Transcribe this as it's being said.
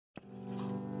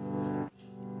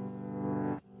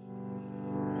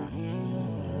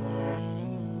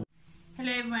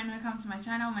Hello everyone, welcome to my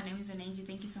channel. My name is Onenji.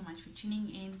 Thank you so much for tuning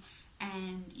in.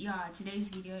 And yeah, today's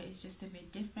video is just a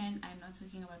bit different. I'm not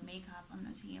talking about makeup, I'm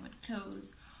not talking about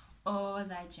clothes or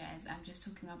that jazz. I'm just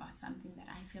talking about something that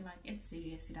I feel like it's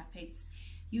serious. It affects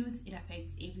youth, it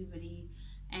affects everybody,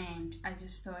 and I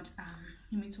just thought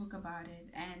let me talk about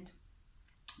it. And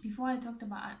before I talked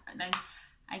about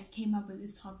I came up with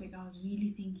this topic, I was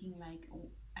really thinking like, oh,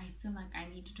 I feel like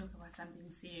I need to talk about something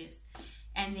serious.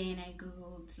 And then I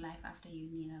googled life after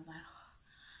uni and I was like, oh.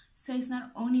 So it's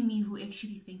not only me who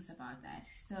actually thinks about that.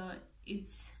 So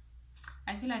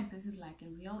I feel like this is like a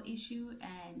real issue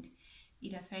and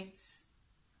it affects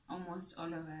almost all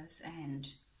of us. And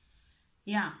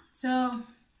yeah, so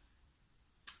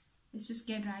let's just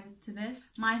get right into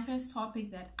this. My first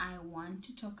topic that I want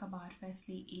to talk about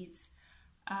firstly is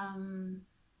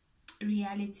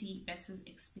reality versus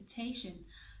expectation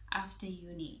after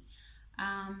uni.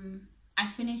 I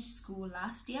finished school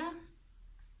last year.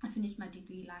 I finished my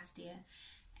degree last year,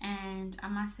 and I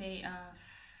must say,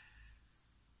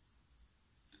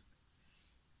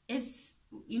 it's,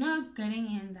 you know, getting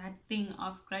in that thing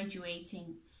of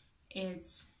graduating.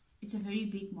 It's a very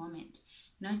big moment,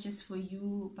 not just for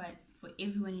you, but for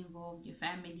everyone involved, your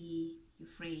family, your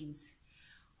friends,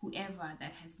 whoever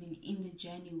that has been in the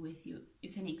journey with you.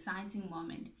 It's an exciting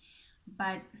moment,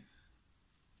 but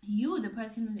you, the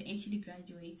person who's actually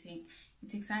graduating,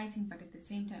 it's exciting, but at the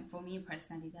same time, for me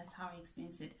personally, that's how I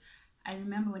experienced it. I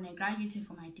remember when I graduated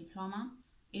for my diploma,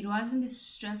 it wasn't as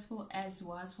stressful as it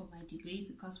was for my degree,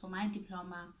 because for my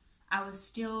diploma, I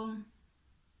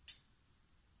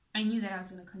knew that I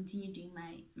was going to continue doing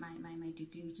my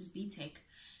degree, which is BTech,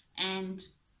 and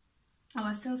I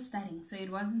was still studying, so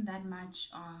it wasn't that much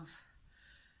of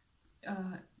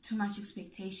too much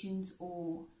expectations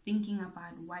or thinking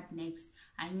about what next.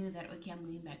 I knew that, okay, I'm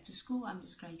going back to school, I'm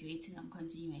just graduating, I'm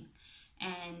continuing.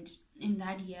 And in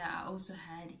that year I also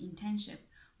had internship,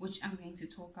 which I'm going to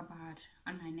talk about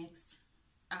on my next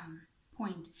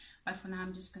point, but for now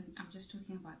I'm just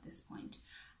talking about this point.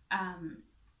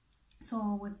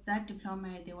 So with that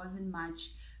diploma, there wasn't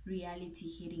much reality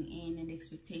hitting in and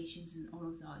expectations and all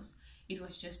of those. It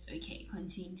was just, okay,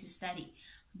 continue to study.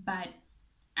 But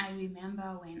I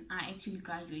remember when I actually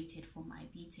graduated for my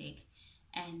BTech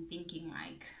and thinking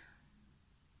like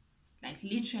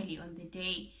literally on the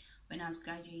day when I was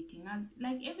graduating, I was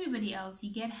like everybody else,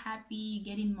 you get happy, you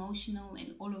get emotional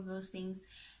and all of those things.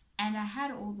 And I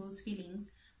had all those feelings,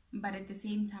 but at the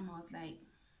same time I was like,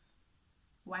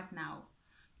 what now?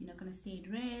 You're not going to stay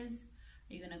at res?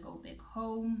 Are you going to go back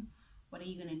home? What are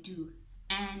you going to do?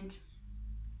 And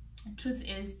the truth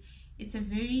is, it's a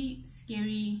very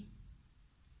scary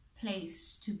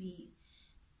place to be,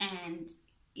 and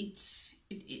it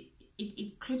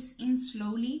creeps in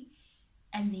slowly,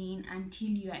 and then until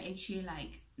you are actually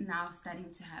like now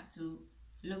starting to have to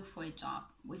look for a job,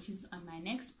 which is on my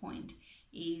next point,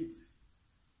 is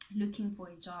looking for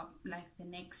a job, like the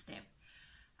next step.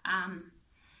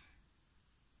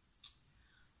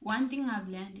 One thing I've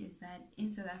learned is that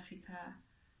in South Africa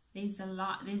there's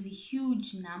a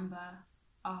huge number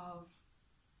of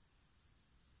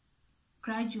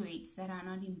graduates that are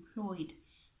not employed.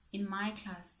 In my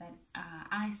class that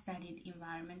I studied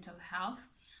environmental health,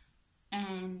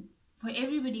 and for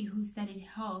everybody who studied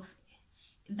health,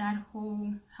 that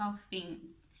whole health thing,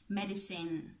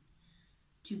 medicine,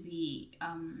 to be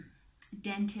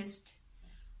dentist,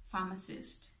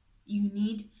 pharmacist, you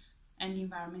need, and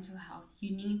environmental health,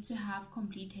 you need to have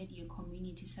completed your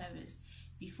community service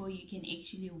before you can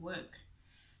actually work.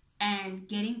 And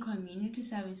getting community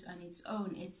service on its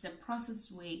own, it's a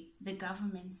process where the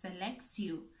government selects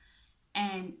you,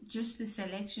 and just the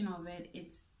selection of it,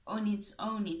 it's on its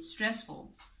own, it's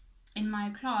stressful. In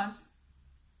my class,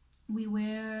 we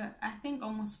were, I think,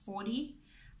 almost 40.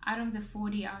 Out of the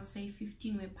 40, I would say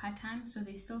 15 were part-time, so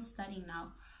they're still studying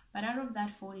now. But out of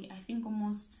that 40, I think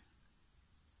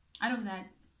out of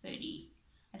that 30,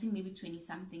 I think maybe 20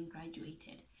 something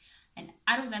graduated. And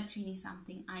out of that 20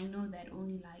 something, I know that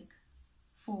only like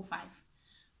 4 or 5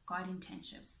 got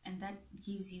internships, and that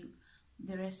gives you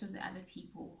the rest of the other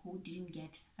people who didn't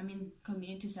get,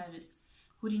 community service,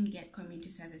 who didn't get community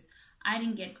service. I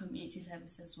didn't get community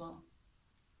service as well.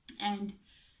 And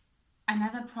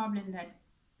another problem that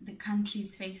the country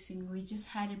is facing, we just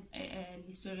had a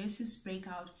listeriosis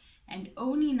breakout, and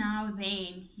only now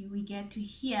then we get to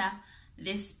hear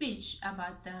this speech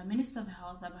about the Minister of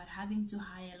Health about having to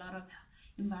hire a lot of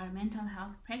environmental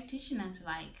health practitioners.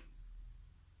 Like,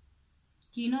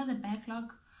 do you know the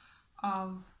backlog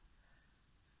of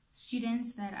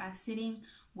students that are sitting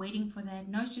waiting for that.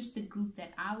 Not just the group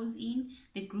that I was in,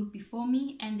 the group before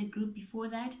me and the group before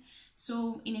that.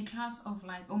 So in a class of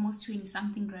like almost 20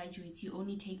 something graduates, you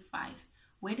only take 5.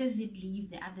 Where does it leave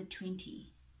the other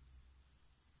 20?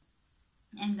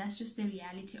 And that's just the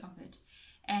reality of it.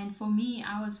 And for me,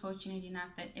 I was fortunate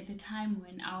enough that at the time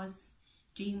when I was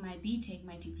doing my BTech,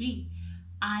 my degree,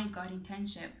 I got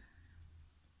internship.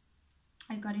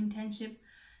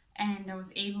 And I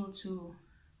was able to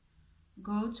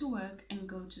go to work and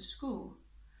go to school.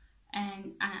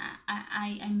 And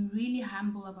I'm really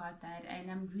humble about that, and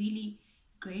I'm really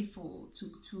grateful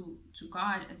to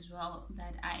God as well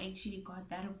that I actually got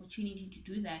that opportunity to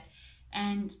do that.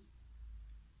 And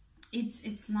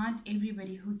it's not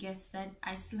everybody who gets that.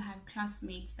 I still have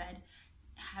classmates that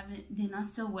they're not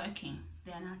still working.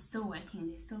 They're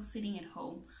still sitting at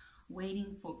home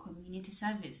waiting for community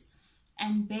service.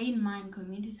 And bear in mind,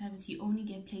 community service, you only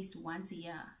get placed once a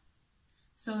year.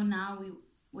 So now we're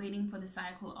waiting for the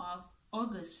cycle of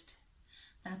August.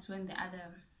 That's when the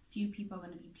other few people are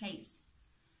going to be placed.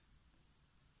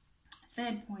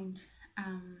 Third point,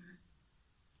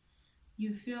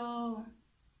 you feel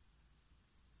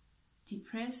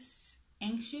depressed,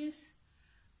 anxious.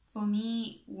 For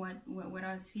me, what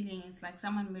I was feeling is like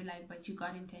someone were like, but you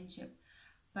got internship.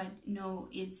 But no,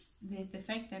 it's the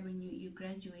fact that when you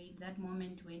graduate, that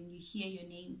moment when you hear your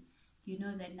name, you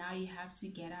know that now you have to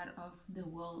get out of the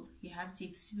world. You have to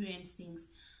experience things.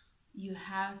 You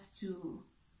have to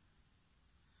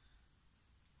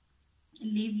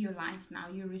live your life now.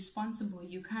 You're responsible.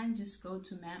 You can't just go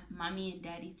to mommy and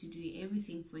daddy to do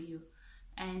everything for you.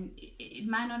 And it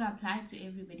might not apply to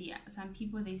everybody. Some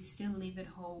people, they still live at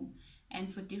home,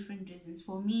 and for different reasons.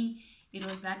 For me, it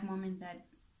was that moment that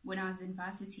when I was in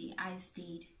varsity, I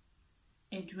stayed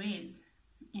at Res.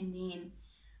 And then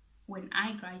when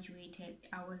I graduated,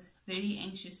 I was very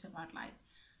anxious about like,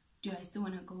 do I still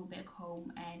want to go back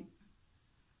home? And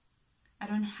I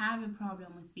don't have a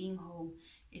problem with being home.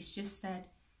 It's just that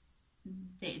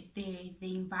the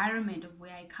environment of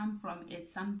where I come from,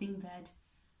 it's something that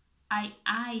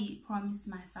I promised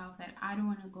myself that I don't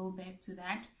want to go back to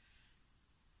that,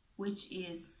 which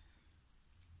is,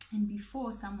 and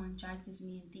before someone judges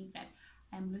me and thinks that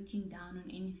I'm looking down on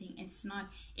anything, it's not.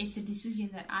 It's a decision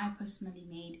that I personally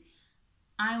made.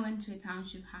 I went to a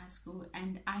township high school,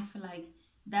 and I feel like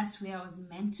that's where I was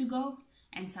meant to go,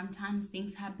 and sometimes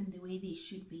things happen the way they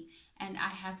should be, and I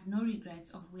have no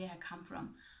regrets of where I come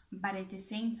from. But at the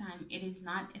same time, it is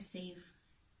not a safe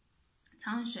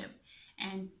township.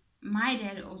 And my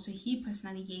dad also, he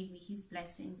personally gave me his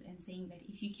blessings and saying that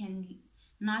if you can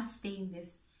not stay in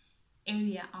this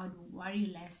area, I would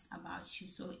worry less about you.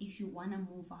 So if you want to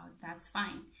move out, that's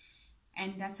fine.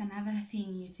 And that's another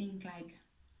thing. You think like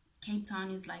Cape Town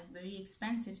is like very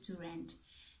expensive to rent,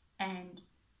 and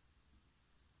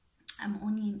I'm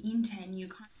only an intern. You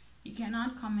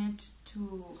cannot commit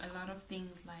to a lot of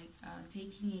things like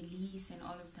taking a lease and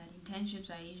all of that. Internships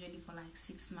are usually for like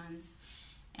 6 months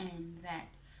and that.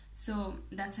 So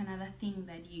that's another thing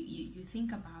that you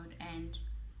think about. And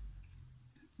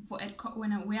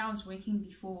where I was working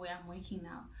before, where I'm working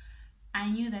now, I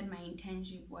knew that my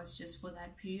internship was just for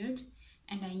that period,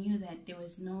 and I knew that there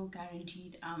was no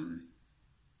guaranteed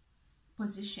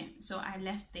position. So I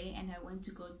left there and I went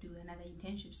to go do another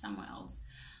internship somewhere else,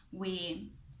 where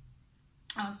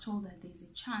I was told that there's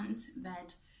a chance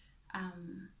that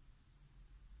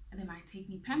they might take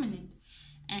me permanent.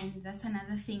 And that's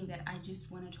another thing that I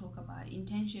just want to talk about.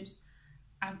 Internships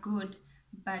are good,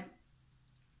 but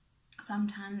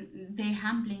sometimes they're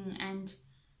humbling,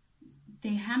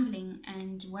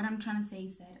 and what I'm trying to say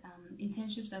is that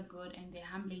internships are good and they're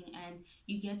humbling, and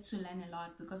you get to learn a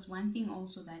lot. Because one thing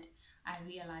also that I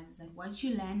realize is that what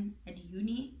you learn at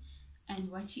uni and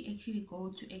what you actually go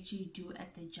to actually do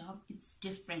at the job, it's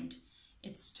different.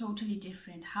 It's totally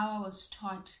different. How I was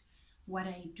taught what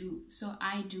I do. So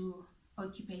I do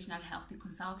occupational health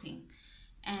consulting,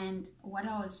 and what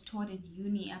I was taught at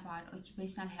uni about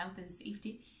occupational health and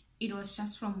safety, it was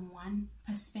just from one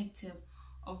perspective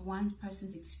of one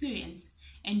person's experience.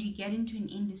 And you get into an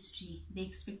industry, the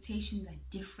expectations are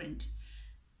different.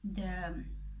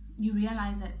 You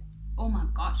realize that, oh my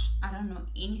gosh, I don't know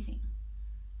anything.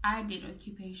 I did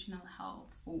occupational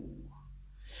health for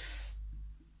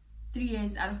 3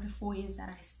 years out of the 4 years that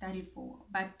I studied for,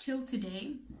 but till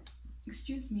today,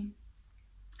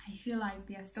 I feel like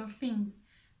there are still things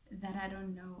that I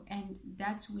don't know. And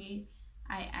that's where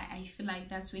I feel like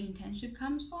that's where internship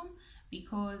comes from,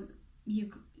 because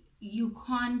you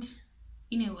can't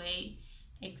in a way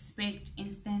expect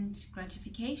instant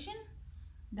gratification,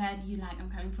 that you like, I'm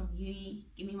coming from uni,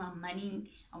 give me my money,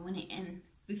 I want to earn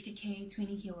 50k,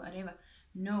 20k, whatever.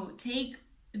 No, take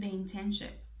the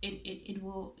internship. It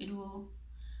will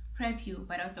prep you,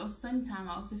 but at the same time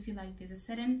I also feel like there's a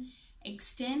certain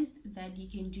extent that you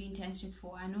can do internship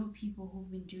for. I know people who've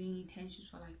been doing internships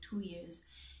for like 2 years,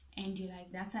 and you're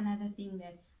like, that's another thing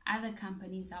that other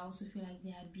companies, I also feel like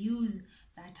they abuse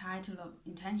that title of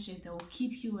internship. They will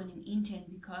keep you an intern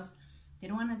because they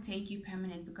don't want to take you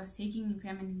permanent, because taking you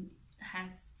permanent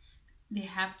has, they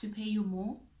have to pay you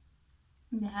more,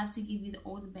 they have to give you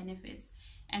all the benefits,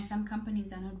 and some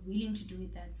companies are not willing to do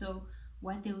that. So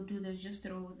what they will do, they'll just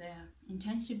throw the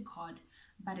internship card.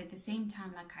 But at the same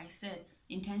time, like I said,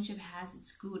 internship has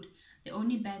its good. The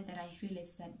only bad that I feel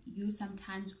is that you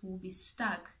sometimes will be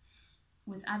stuck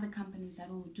with other companies that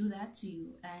will do that to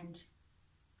you. And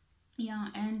yeah,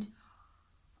 and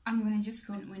I'm gonna just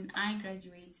go, when I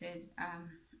graduated,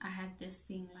 I had this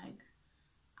thing like,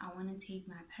 I want to take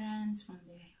my parents from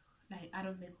the, like, out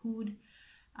of the hood.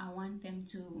 I want them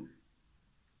to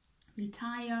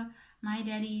retire. My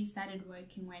daddy started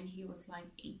working when he was like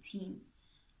 18,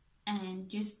 and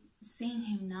just seeing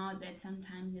him now, that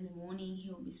sometimes in the morning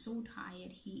he'll be so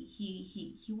tired,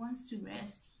 he wants to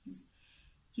rest.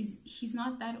 He's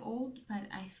not that old, but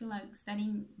I feel like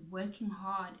working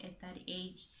hard at that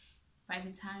age, by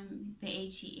the time the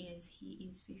age he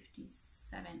is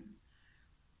 57,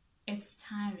 it's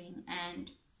tiring,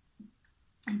 and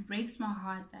it breaks my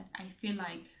heart that I feel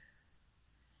like,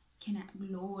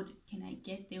 Lord, can I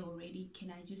get there already?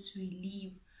 Can I just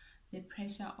relieve the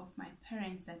pressure of my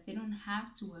parents, that they don't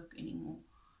have to work anymore?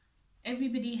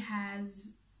 Everybody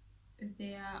has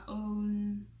their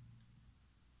own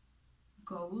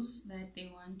goals that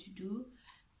they want to do,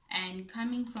 and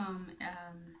coming from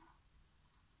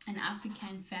an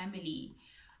African family,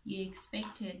 you're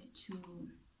expected to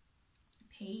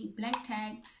pay black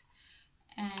tax.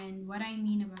 And what I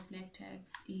mean about black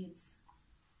tax is,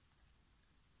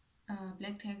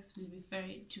 black tax, we refer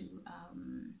it to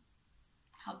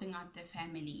helping out the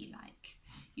family. Like,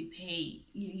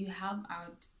 you help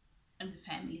out the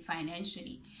family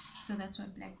financially. So that's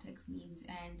what black tax means.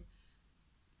 And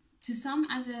to some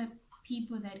other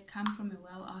people that come from a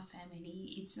well-off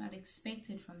family, it's not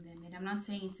expected from them. And I'm not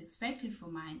saying it's expected for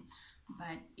mine,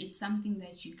 but it's something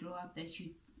that you grow up, that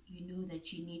you know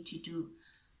that you need to do.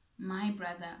 My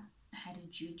brother had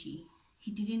a duty.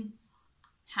 He didn't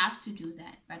have to do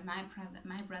that, but my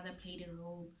brother played a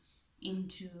role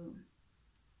into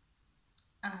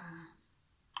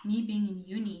me being in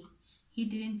uni. He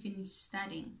didn't finish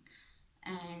studying,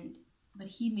 but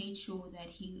he made sure that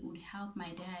he would help my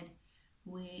dad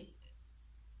where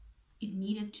it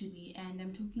needed to be. And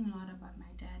I'm talking a lot about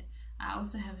my dad. I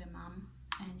also have a mom,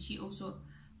 and she also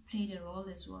played a role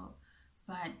as well,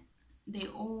 but they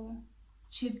all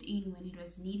chipped in when it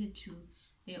was needed to.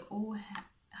 They all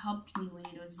helped me when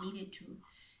it was needed to.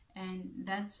 And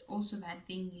that's also that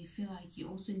thing, you feel like you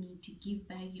also need to give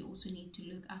back. You also need to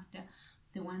look after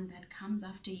the one that comes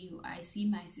after you. I see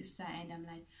my sister, and I'm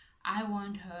like, I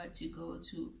want her to go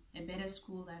to a better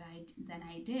school than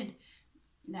I did.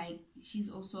 Like, she's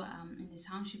also in the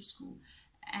township school,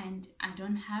 and I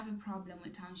don't have a problem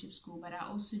with township school, but I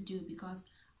also do, because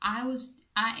I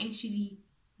actually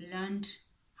learned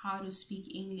how to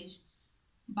speak English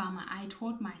I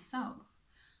taught myself.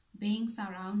 Being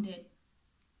surrounded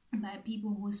by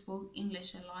people who spoke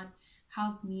English a lot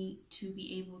helped me to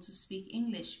be able to speak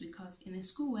English, because in the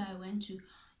school where I went to,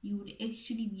 you would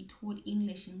actually be taught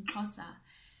English in Xhosa,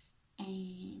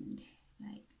 and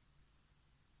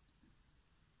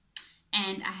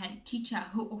I had a teacher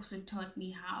who also taught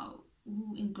me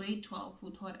who in grade 12,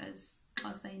 who taught us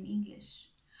Xhosa in English,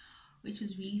 which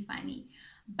was really funny.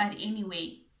 But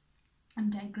anyway, I'm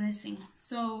digressing.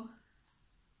 So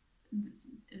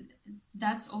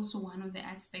that's also one of the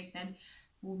aspects that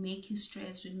will make you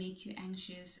stressed, will make you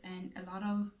anxious. And a lot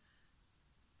of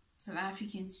South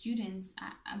African students,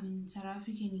 South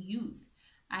African youth,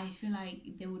 I feel like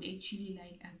they would actually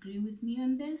agree with me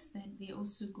on this, that they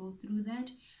also go through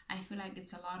that. I feel like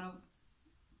it's a lot of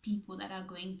people that are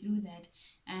going through that,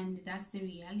 and that's the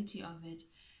reality of it.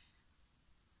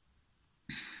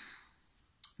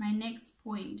 My next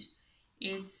point,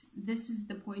 this is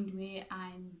the point where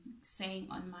I'm saying,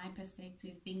 on my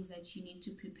perspective, things that you need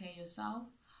to prepare yourself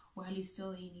while you're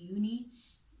still in uni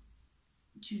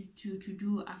to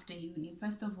do after uni.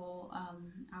 First of all,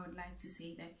 I would like to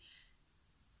say that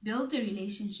build a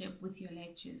relationship with your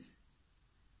lecturers.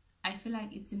 I feel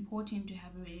like it's important to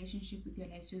have a relationship with your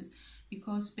lecturers,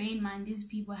 because bear in mind, these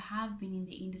people have been in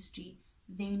the industry.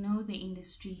 They know the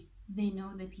industry, they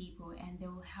know the people, and they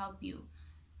will help you.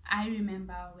 I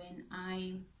remember when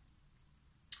I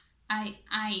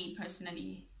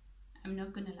personally, I'm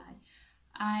not gonna lie,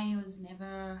 I was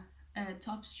never a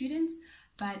top student,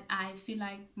 but I feel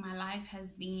like my life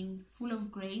has been full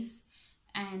of grace,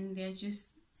 and there are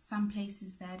just some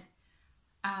places that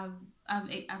I've,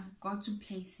 I've got to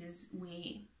places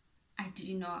where I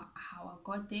didn't know how I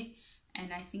got there,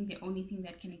 and I think the only thing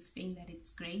that can explain that,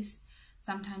 it's grace.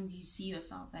 Sometimes you see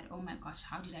yourself that, oh my gosh,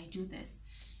 how did I do this?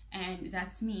 And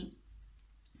that's me.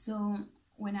 So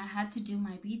when I had to do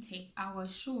my BTech, I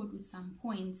was short with some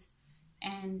points,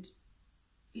 and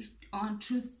on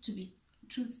truth to be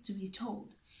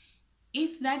told,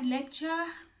 if that lecture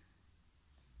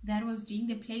that was doing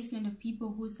the placement of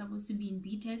people who are supposed to be in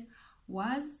BTech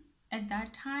was at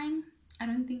that time, I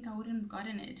don't think I wouldn't have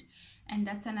gotten it. And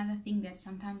that's another thing that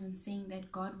sometimes I'm saying,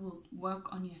 that God will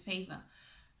work on your favor.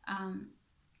 I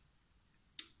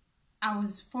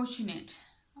was fortunate,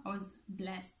 I was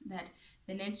blessed that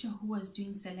the lecturer who was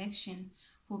doing selection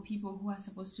for people who are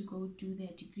supposed to go do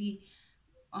their degree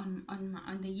on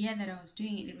the year that I was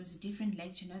doing it, it was a different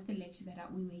lecture, not the lecture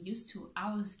that we were used to.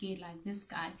 I was scared, like, this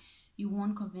guy, you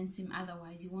won't convince him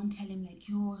otherwise. You won't tell him like,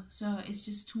 yo, sir, it's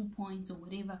just 2 points or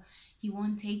whatever. He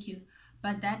won't take you.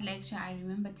 But that lecture, I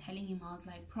remember telling him, I was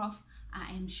like, Prof,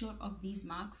 I am short of these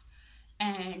marks.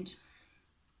 And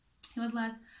he was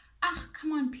like, ah,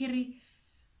 come on, Piri.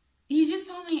 He just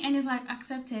told me, and it's like,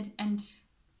 accepted. And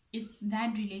it's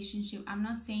that relationship. I'm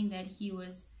not saying that he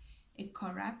was a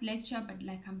corrupt lecturer, but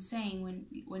like I'm saying,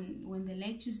 when the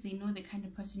lecturers, they know the kind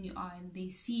of person you are, and they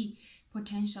see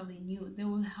potential in you, they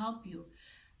will help you.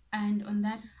 And on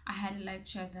that, I had a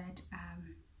lecturer that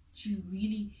she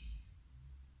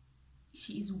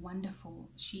is wonderful.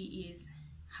 She is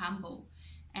humble.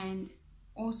 And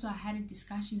also I had a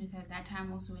discussion with her at that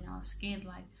time also, when I was scared,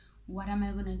 like, what am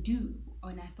I gonna do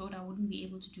when I thought I wouldn't be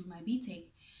able to do my BTech.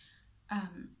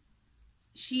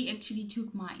 She actually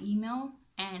took my email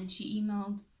and she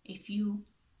emailed a few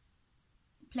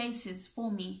places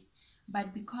for me,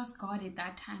 but because God at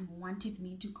that time wanted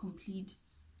me to complete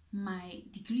my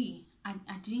degree, I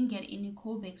didn't get any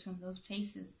callbacks from those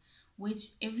places,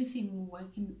 which everything will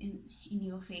work in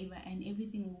your favor, and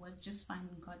everything will work just fine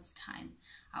in God's time.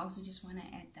 I also just want to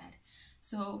add that.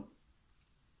 So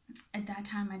at that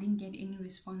time I didn't get any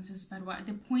responses, but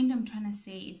the point I'm trying to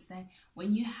say is that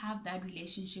when you have that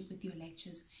relationship with your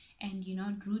lecturers, and you're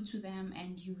not rude to them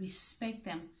and you respect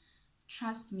them,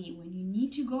 trust me, when you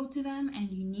need to go to them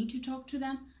and you need to talk to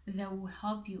them, they will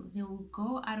help you. They will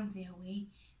go out of their way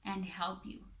and help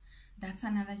you. That's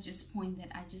another just point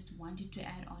that I just wanted to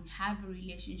add on. Have a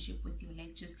relationship with your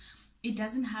lecturers. It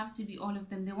doesn't have to be all of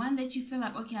them. The one that you feel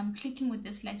like, okay, I'm clicking with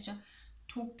this lecture,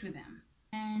 talk to them.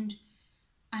 And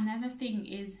another thing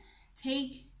is,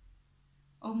 take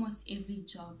almost every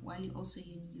job while you're also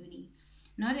in uni.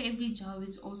 Not every job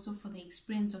is also for the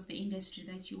experience of the industry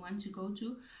that you want to go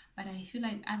to, but I feel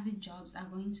like other jobs are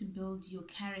going to build your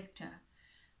character.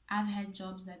 I've had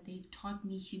jobs that they've taught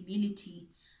me humility.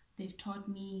 They've taught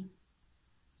me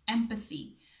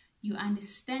empathy. You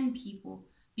understand people.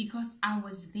 Because I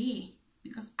was there,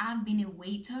 because I've been a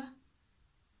waiter,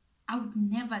 I would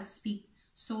never speak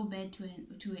so bad to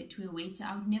a waiter.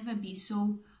 I would never be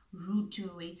so rude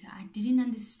to a waiter. I didn't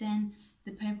understand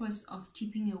the purpose of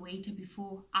tipping a waiter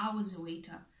before I was a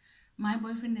waiter. My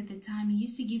boyfriend at the time, he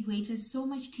used to give waiters so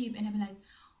much tip, and I'd be like,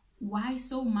 why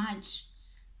so much?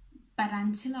 But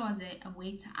until I was a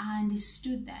waiter, I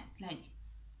understood that, like,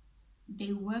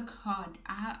 they work hard.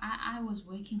 I was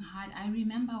working hard. I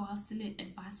remember while still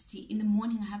at varsity, in the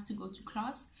morning I have to go to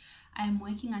class. I am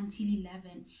working until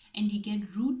 11, and you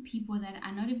get rude people that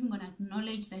are not even going to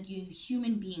acknowledge that you're a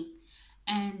human being.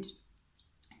 And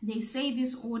they say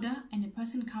this order, and the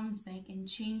person comes back and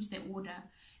change the order,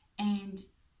 and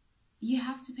you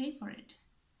have to pay for it.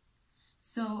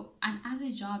 So, and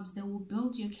other jobs, they will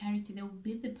build your character. They will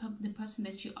build the person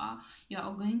that you are. You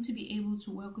are going to be able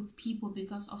to work with people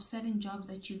because of certain jobs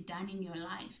that you've done in your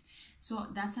life. So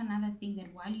that's another thing,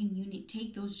 that while you're in uni,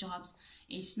 take those jobs.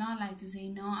 It's not like to say,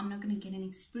 no, I'm not going to get an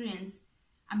experience.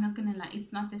 I'm not going to, like,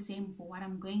 it's not the same for what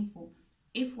I'm going for.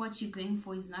 If what you're going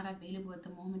for is not available at the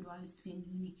moment while you're still in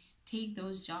uni, take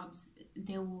those jobs.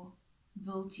 They will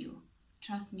build you.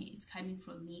 Trust me, it's coming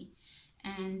from me.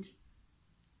 And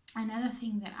another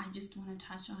thing that I just want to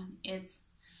touch on is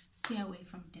stay away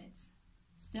from debts.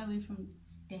 Stay away from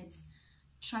debts.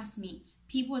 Trust me,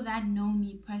 people that know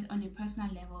me on a personal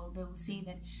level, they will say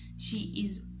that she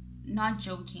is not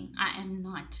joking. I am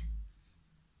not.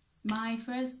 My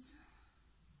first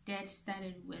debt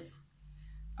started with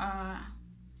a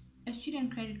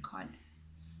student credit card.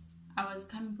 I was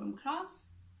coming from class.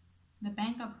 The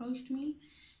bank approached me,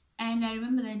 and I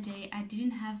remember that day I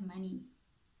didn't have money.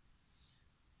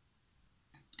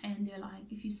 and they're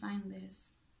like, if you sign this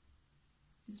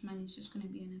money is just going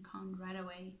to be on account right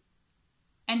away.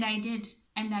 And I did,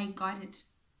 and I got it.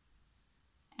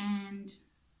 And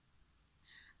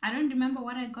I don't remember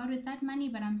what I got with that money,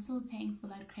 but I'm still paying for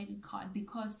that credit card,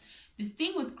 because the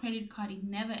thing with credit card, it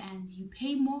never ends. You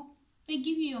pay more, they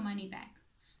give you your money back,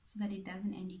 so that it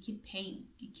doesn't end. You keep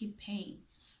paying,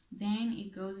 then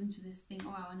it goes into this thing,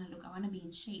 oh, I want to be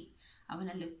in shape, I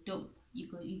want to look dope.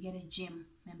 You get a gym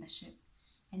membership,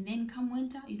 and then come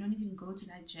winter, you don't even go to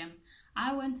that gym.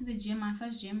 I went to the gym. My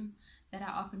first gym that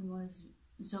I opened was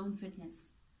Zone Fitness.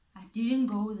 I didn't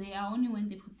go there. I only went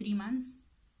there for 3 months,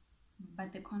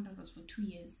 but the contract was for 2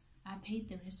 years. I paid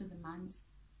the rest of the months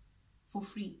for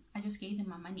free. I just gave them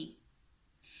my money.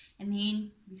 And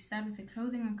then we start with the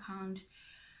clothing account.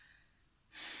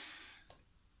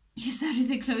 You start with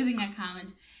the clothing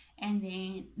account, and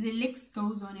then the list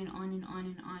goes on and on and on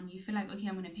and on. You feel like, okay,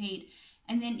 I'm gonna pay it.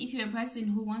 And then if you're a person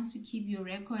who wants to keep your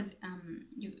record,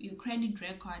 your credit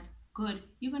record good,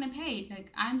 you're gonna pay it.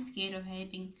 Like, I'm scared of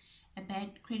having a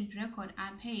bad credit record.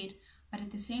 I paid, but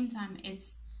at the same time,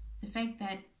 it's the fact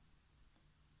that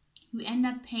you end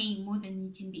up paying more than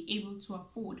you can be able to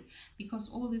afford, because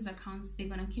all these accounts, they're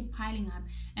gonna keep piling up,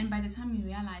 and by the time you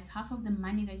realize, half of the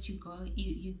money that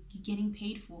you're getting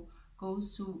paid for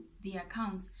goes to the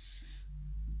accounts.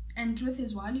 And truth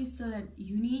is, while you're still at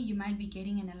uni, you might be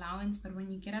getting an allowance, but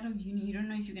when you get out of uni, you don't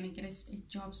know if you're gonna get a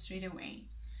job straight away.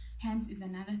 Hence is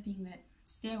another thing, that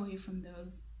stay away from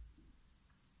those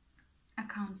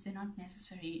accounts. They're not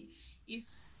necessary.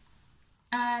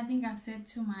 I think I've said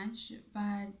too much,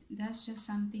 but that's just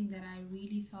something that I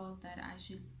really felt that I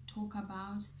should talk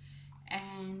about.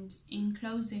 And in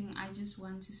closing, I just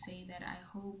want to say that I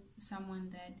hope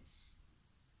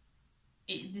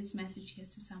this message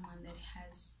gets to someone that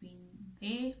has been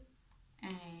there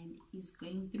and is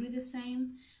going through the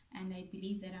same. And I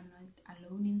believe that I'm not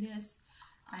alone in this.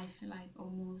 I feel like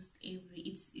almost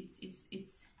it's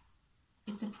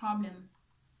a problem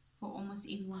for almost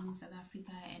everyone in South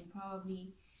Africa, and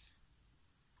probably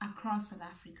across South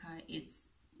Africa. It's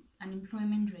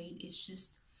unemployment rate is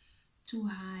just too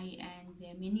high, and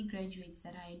there are many graduates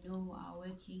that I know are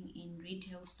working in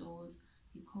retail stores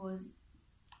because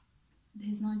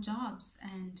there's no jobs,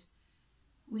 and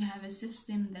we have a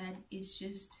system that is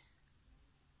just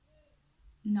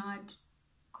not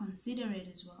considerate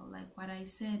as well. Like what I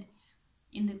said,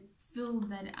 in the field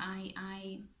that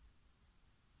I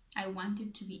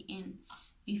wanted to be in,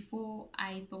 before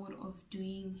I thought of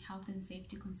doing health and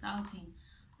safety consulting,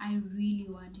 I really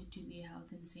wanted to be a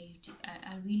health and safety.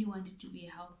 I really wanted to be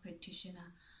a health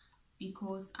practitioner,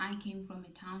 because I came from a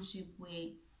township where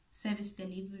service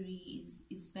delivery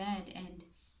is bad, and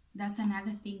that's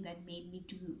another thing that made me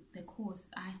do the course.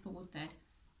 I thought that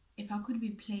if I could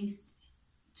be placed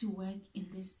to work in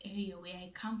this area where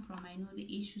I come from, I know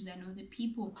the issues, I know the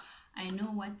people, I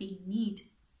know what they need,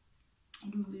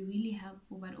 it would be really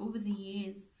helpful. But over the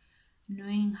years,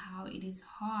 knowing how it is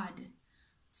hard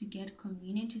to get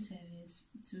community service,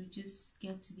 to just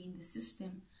get to be in the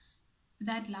system,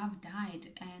 that love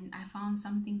died, and I found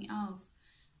something else.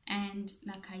 And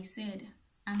like I said,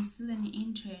 I'm still an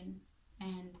intern,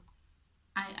 and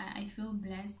I feel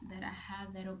blessed that I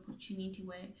have that opportunity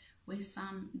where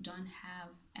some don't have,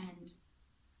 and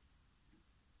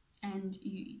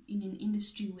you in an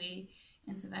industry where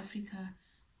in South Africa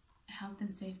health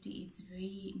and safety, it's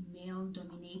very male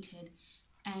dominated.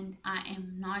 And I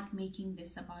am not making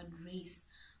this about race,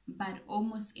 but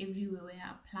almost everywhere where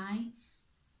I apply,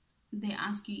 they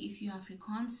ask you if you're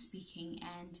Afrikaans speaking,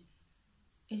 and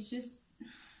it's just,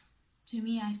 to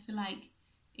me, I feel like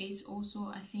it's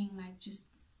also a thing, like, just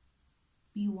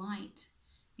be white,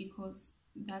 because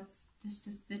that's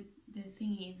just the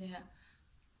thing.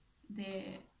 The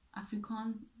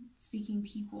Afrikaans speaking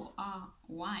people are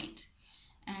white,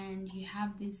 and you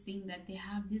have this thing that they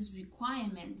have these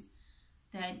requirements,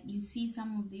 that you see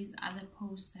some of these other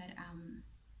posts that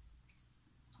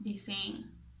they're saying.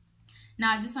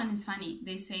 Now this one is funny.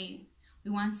 They say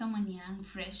we want someone young,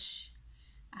 fresh,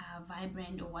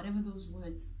 vibrant, or whatever those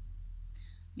words,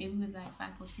 maybe with like 5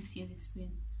 or 6 years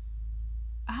experience.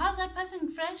 How's that person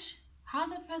fresh? How's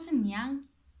that person young?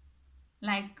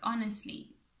 Like,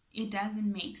 honestly, it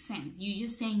doesn't make sense. You're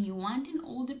just saying you want an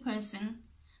older person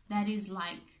that is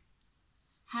like,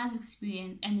 has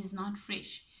experience and is not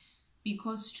fresh.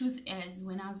 Because truth is,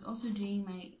 when I was also doing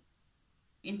my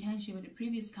internship at a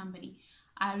previous company,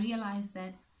 I realized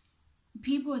that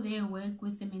people there work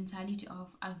with the mentality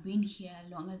of, I've been here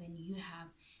longer than you have.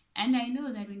 And I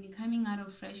know that when you're coming out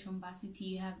of fresh from varsity,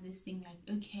 you have this thing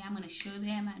like, okay, I'm going to show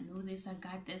them, I know this, I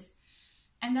got this.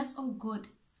 And that's all good.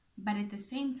 But at the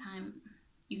same time,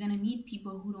 You're gonna meet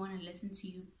people who don't want to listen to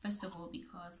you, first of all,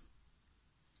 because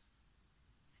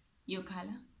your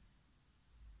color,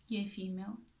 you're a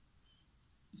female,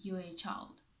 you're a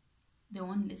child. They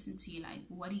won't listen to you. Like,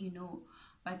 what do you know?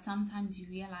 But sometimes you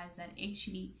realize that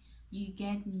actually you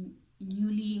get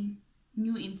new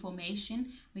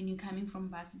information when you're coming from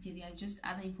varsity. There are just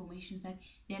other information that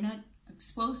they're not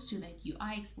exposed to, that you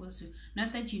are exposed to.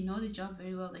 Not that you know the job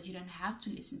very well, that you don't have to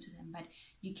listen to them, but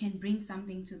you can bring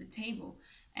something to the table.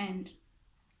 And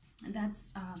that's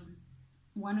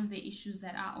one of the issues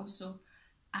that are also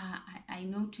I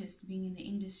noticed being in the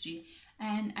industry.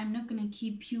 And I'm not gonna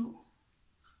keep you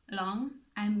long.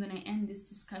 I'm gonna end this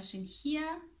discussion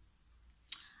here.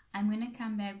 I'm gonna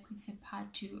come back with a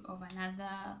part 2 of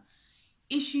another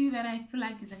issue that I feel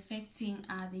like is affecting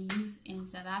the youth in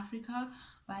South Africa.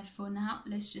 But for now,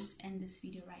 let's just end this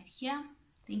video right here.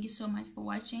 Thank you so much for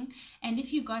watching. And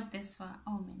if you got this far,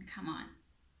 oh man, come on,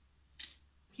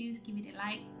 please give it a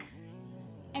like,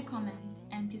 a comment,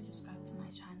 and please subscribe to my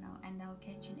channel, and I'll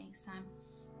catch you next time.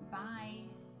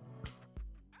 Bye.